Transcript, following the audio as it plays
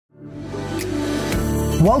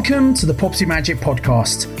Welcome to the Property Magic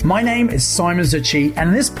Podcast. My name is Simon Zucchi, and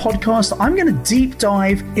in this podcast, I'm going to deep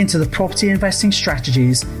dive into the property investing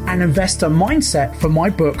strategies and investor mindset from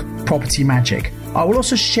my book, Property Magic. I will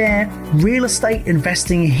also share real estate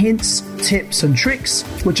investing hints, tips, and tricks,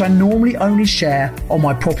 which I normally only share on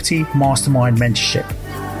my Property Mastermind mentorship.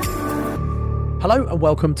 Hello and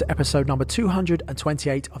welcome to episode number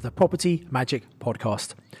 228 of the Property Magic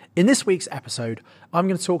Podcast. In this week's episode, I'm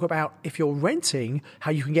going to talk about if you're renting, how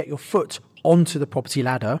you can get your foot onto the property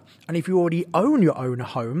ladder, and if you already own your own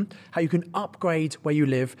home, how you can upgrade where you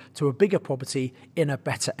live to a bigger property in a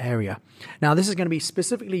better area. Now, this is going to be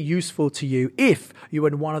specifically useful to you if you're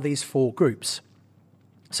in one of these four groups.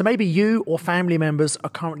 So maybe you or family members are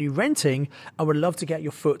currently renting and would love to get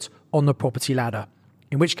your foot on the property ladder,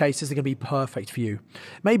 in which case this is going to be perfect for you.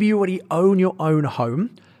 Maybe you already own your own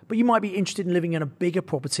home, but you might be interested in living in a bigger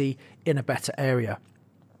property in a better area.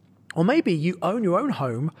 Or maybe you own your own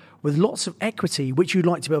home with lots of equity, which you'd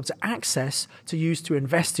like to be able to access to use to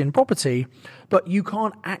invest in property, but you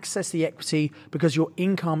can't access the equity because your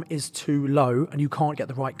income is too low and you can't get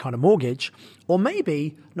the right kind of mortgage. Or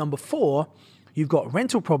maybe, number 4, you've got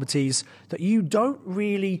rental properties that you don't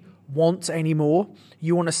really want anymore.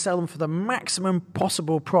 You want to sell them for the maximum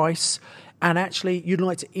possible price, and actually you'd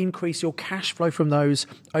like to increase your cash flow from those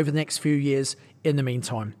over the next few years in the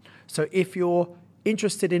meantime. So if you're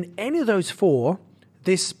interested in any of those 4,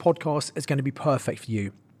 this podcast is going to be perfect for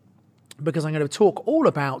you, because I'm going to talk all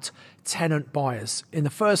about tenant buyers. In the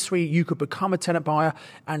first 3, you could become a tenant buyer.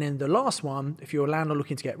 And in the last one, if you're a landlord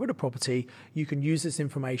looking to get rid of property, you can use this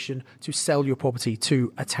information to sell your property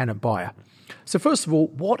to a tenant buyer. So first of all,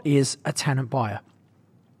 what is a tenant buyer?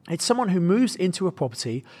 It's someone who moves into a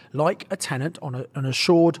property like a tenant on an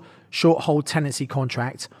assured short-hold tenancy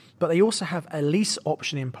contract, but they also have a lease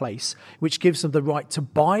option in place, which gives them the right to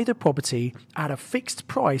buy the property at a fixed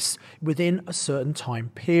price within a certain time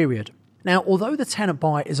period. Now, although the tenant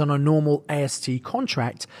buyer is on a normal AST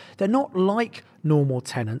contract, they're not like normal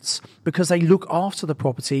tenants because they look after the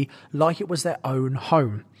property like it was their own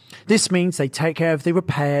home. This means they take care of the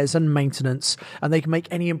repairs and maintenance, and they can make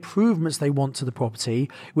any improvements they want to the property,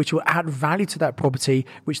 which will add value to that property,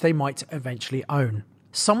 which they might eventually own.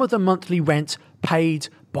 Some of the monthly rent paid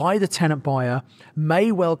by the tenant buyer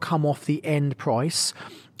may well come off the end price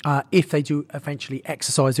if they do eventually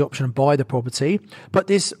exercise the option and buy the property, but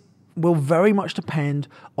this will very much depend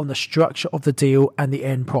on the structure of the deal and the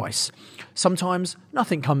end price. Sometimes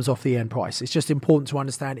nothing comes off the end price. It's just important to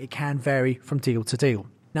understand it can vary from deal to deal.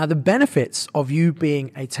 Now, the benefits of you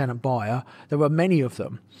being a tenant buyer, there are many of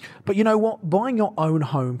them. But you know what? Buying your own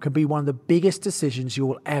home can be one of the biggest decisions you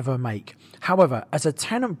will ever make. However, as a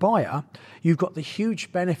tenant buyer, you've got the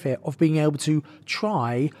huge benefit of being able to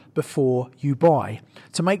try before you buy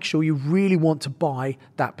to make sure you really want to buy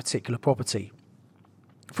that particular property.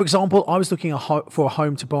 For example, I was looking for a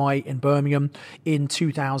home to buy in Birmingham in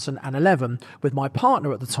 2011 with my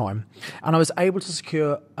partner at the time, and I was able to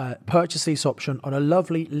secure a purchase lease option on a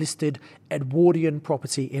lovely listed Edwardian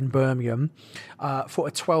property in Birmingham for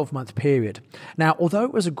a 12-month period. Now, although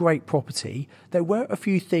it was a great property, there were a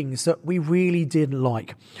few things that we really didn't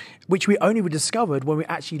like, which we only discovered when we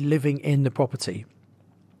were actually living in the property.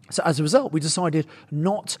 So as a result, we decided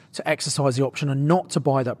not to exercise the option and not to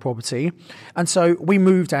buy that property. And so we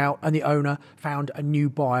moved out and the owner found a new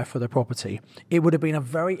buyer for the property. It would have been a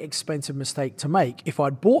very expensive mistake to make if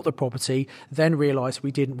I'd bought the property, then realised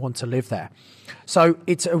we didn't want to live there. So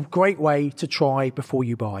it's a great way to try before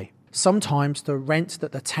you buy. Sometimes the rent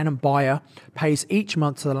that the tenant buyer pays each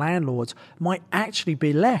month to the landlord might actually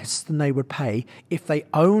be less than they would pay if they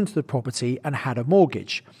owned the property and had a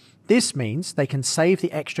mortgage. This means they can save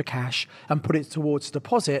the extra cash and put it towards a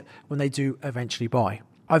deposit when they do eventually buy.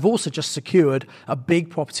 I've also just secured a big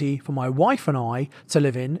property for my wife and I to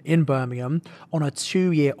live in Birmingham on a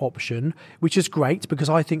 2-year option, which is great because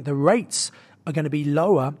I think the rates are going to be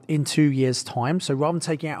lower in 2 years' time. So rather than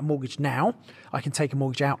taking out a mortgage now, I can take a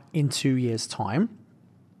mortgage out in 2 years' time.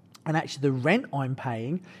 And actually the rent I'm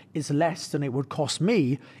paying is less than it would cost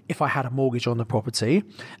me if I had a mortgage on the property.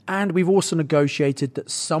 And we've also negotiated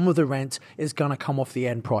that some of the rent is going to come off the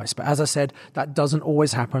end price. But as I said, that doesn't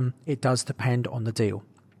always happen. It does depend on the deal.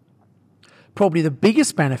 Probably the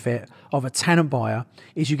biggest benefit of a tenant buyer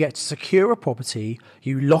is you get to secure a property,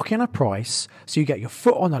 you lock in a price, so you get your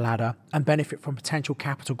foot on the ladder and benefit from potential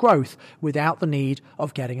capital growth without the need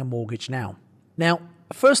of getting a mortgage now. Now,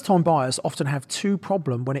 first-time buyers often have two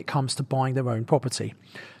problems when it comes to buying their own property.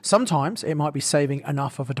 Sometimes it might be saving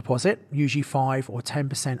enough of a deposit, usually 5 or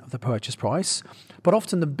 10% of the purchase price, but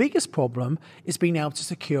often the biggest problem is being able to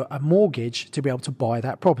secure a mortgage to be able to buy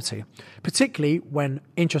that property, particularly when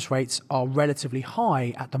interest rates are relatively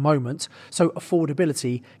high at the moment, so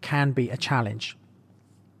affordability can be a challenge.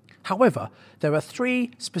 However, there are 3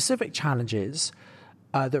 specific challenges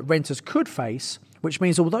that renters could face, which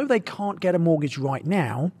means although they can't get a mortgage right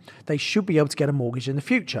now, they should be able to get a mortgage in the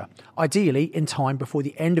future, ideally in time before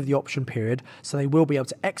the end of the option period, so they will be able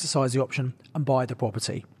to exercise the option and buy the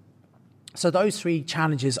property. So those 3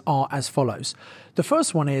 challenges are as follows. The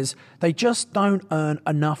first one is they just don't earn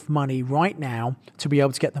enough money right now to be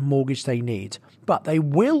able to get the mortgage they need, but they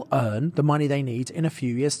will earn the money they need in a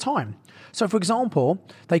few years' time. So, for example,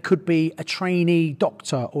 they could be a trainee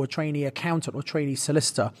doctor or a trainee accountant or trainee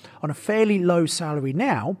solicitor on a fairly low salary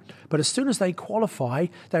now, but as soon as they qualify,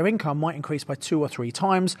 their income might increase by 2 or 3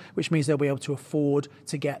 times, which means they'll be able to afford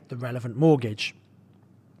to get the relevant mortgage.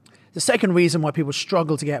 The second reason why people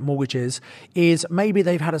struggle to get mortgages is maybe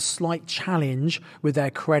they've had a slight challenge with their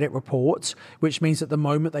credit report, which means at the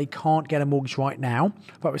moment they can't get a mortgage right now,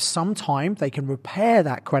 but with some time they can repair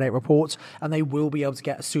that credit report and they will be able to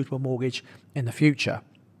get a suitable mortgage in the future.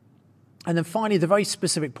 And then finally, the very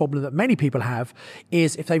specific problem that many people have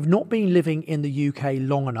is if they've not been living in the UK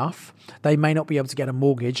long enough, they may not be able to get a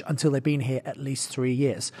mortgage until they've been here at least 3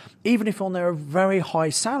 years. Even if on their very high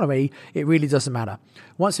salary, it really doesn't matter.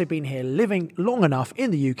 Once they've been here living long enough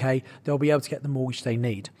in the UK, they'll be able to get the mortgage they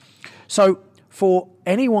need. So for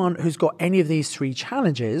anyone who's got any of these 3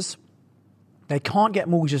 challenges, they can't get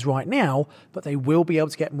mortgages right now, but they will be able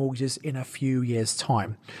to get mortgages in a few years'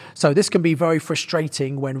 time. So this can be very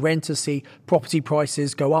frustrating when renters see property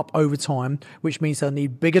prices go up over time, which means they'll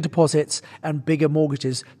need bigger deposits and bigger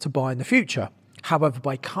mortgages to buy in the future. However,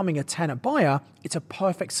 by becoming a tenant buyer, it's a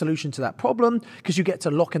perfect solution to that problem because you get to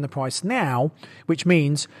lock in the price now, which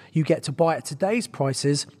means you get to buy at today's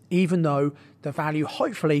prices, even though the value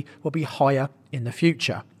hopefully will be higher in the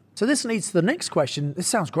future. So this leads to the next question. This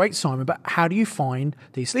sounds great, Simon, but how do you find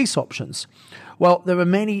these lease options? Well, there are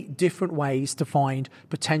many different ways to find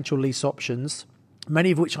potential lease options,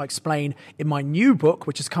 many of which I explain in my new book,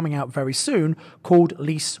 which is coming out very soon, called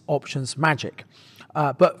Lease Options Magic.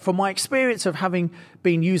 But from my experience of having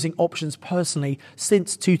been using options personally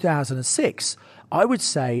since 2006, I would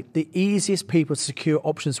say the easiest people to secure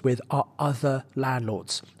options with are other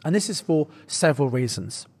landlords. And this is for several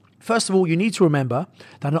reasons. First of all, you need to remember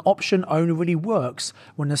that an option only really works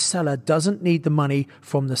when the seller doesn't need the money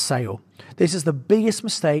from the sale. This is the biggest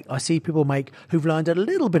mistake I see people make who've learned a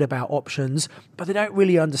little bit about options, but they don't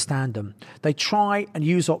really understand them. They try and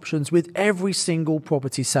use options with every single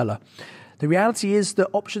property seller. The reality is that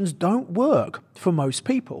options don't work for most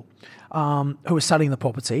people who are selling the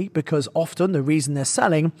property, because often the reason they're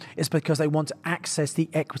selling is because they want to access the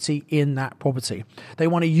equity in that property. They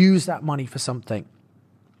want to use that money for something.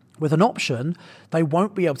 With an option, they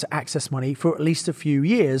won't be able to access money for at least a few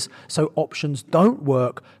years, so options don't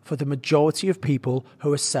work for the majority of people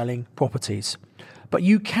who are selling properties. But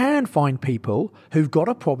you can find people who've got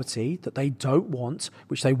a property that they don't want,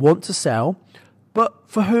 which they want to sell, but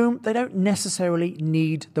for whom they don't necessarily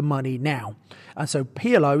need the money now. And so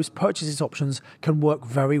PLOs, purchase options, can work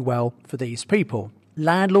very well for these people.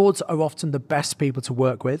 Landlords are often the best people to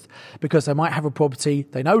work with because they might have a property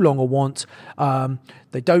they no longer want,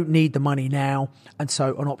 they don't need the money now, and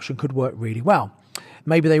so an option could work really well.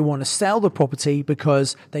 Maybe they want to sell the property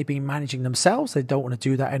because they've been managing themselves, they don't want to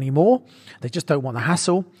do that anymore, they just don't want the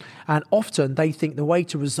hassle, and often they think the way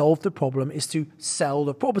to resolve the problem is to sell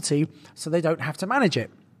the property so they don't have to manage it.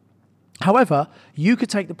 However, you could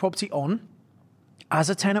take the property on as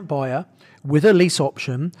a tenant buyer with a lease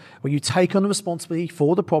option where you take on the responsibility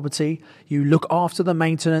for the property, you look after the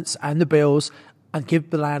maintenance and the bills, and give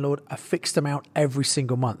the landlord a fixed amount every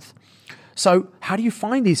single month. So how do you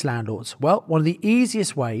find these landlords? Well, one of the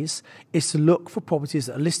easiest ways is to look for properties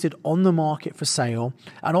that are listed on the market for sale,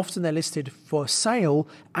 and often they're listed for sale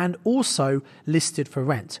and also listed for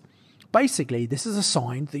rent. Basically, this is a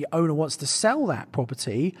sign the owner wants to sell that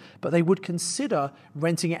property, but they would consider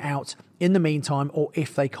renting it out in the meantime or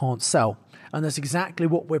if they can't sell. And that's exactly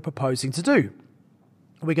what we're proposing to do.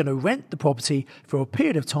 We're going to rent the property for a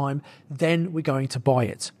period of time, then we're going to buy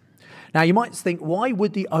it. Now, you might think, why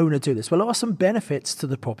would the owner do this? Well, there are some benefits to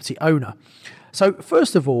the property owner. So,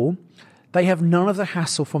 first of all, they have none of the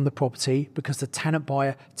hassle from the property because the tenant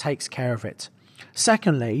buyer takes care of it.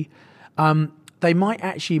 Secondly, they might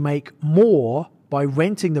actually make more by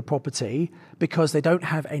renting the property because they don't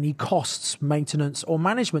have any costs, maintenance or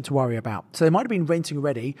management to worry about. So they might have been renting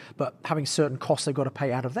already, but having certain costs they've got to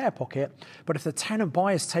pay out of their pocket. But if the tenant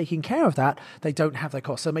buyer is taking care of that, they don't have their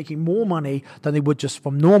costs. They're making more money than they would just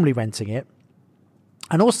from normally renting it.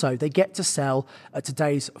 And also, they get to sell at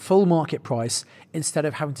today's full market price instead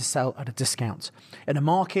of having to sell at a discount. In a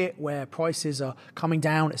market where prices are coming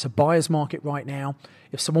down, it's a buyer's market right now.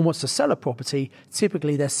 If someone wants to sell a property,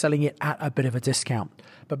 typically they're selling it at a bit of a discount.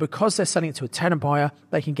 But because they're selling it to a tenant buyer,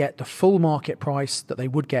 they can get the full market price that they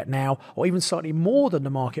would get now, or even slightly more than the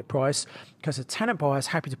market price, because a tenant buyer is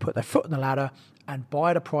happy to put their foot on the ladder and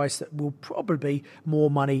buy at a price that will probably be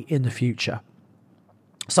more money in the future.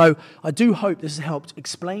 So I do hope this has helped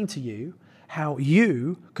explain to you how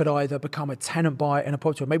you could either become a tenant buyer in a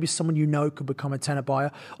property, or maybe someone you know could become a tenant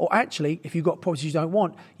buyer, or actually, if you've got properties you don't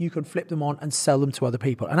want, you can flip them on and sell them to other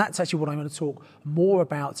people. And that's actually what I'm going to talk more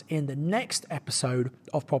about in the next episode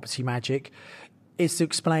of Property Magic, is to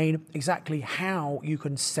explain exactly how you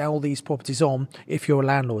can sell these properties on if you're a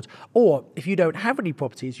landlord. Or if you don't have any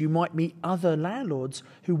properties, you might meet other landlords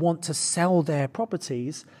who want to sell their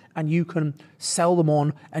properties, and you can sell them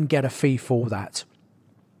on and get a fee for that.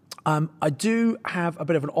 I do have a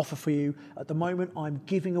bit of an offer for you. At the moment, I'm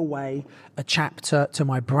giving away a chapter to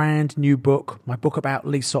my brand new book, my book about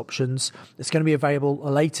lease options. It's going to be available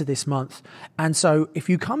later this month. And so if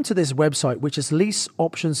you come to this website, which is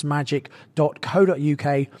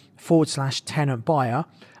leaseoptionsmagic.co.uk/tenant buyer,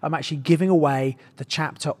 I'm actually giving away the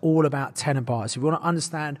chapter all about tenant buyers. If you want to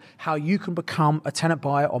understand how you can become a tenant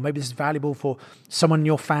buyer, or maybe this is valuable for someone in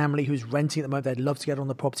your family who's renting at the moment, they'd love to get on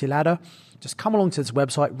the property ladder, just come along to this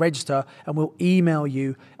website, register, and we'll email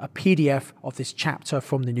you a PDF of this chapter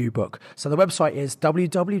from the new book. So the website is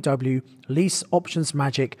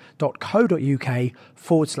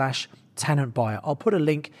www.leaseoptionsmagic.co.uk/tenant buyer. I'll put a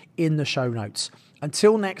link in the show notes.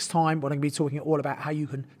 Until next time, we're going to be talking all about how you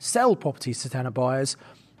can sell properties to tenant buyers.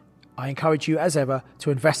 I encourage you, as ever, to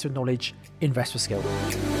invest with knowledge, invest with skill.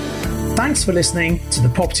 Thanks for listening to the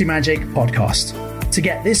Property Magic podcast. To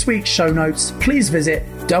get this week's show notes, please visit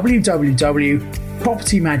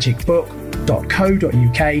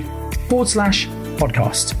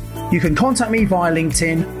www.propertymagicbook.co.uk/podcast. You can contact me via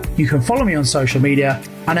LinkedIn, you can follow me on social media,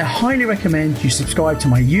 and I highly recommend you subscribe to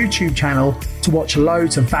my YouTube channel to watch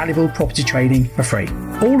loads of valuable property trading for free.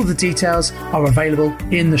 All of the details are available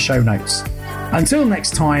in the show notes. Until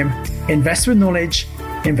next time, invest with knowledge,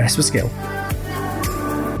 invest with skill.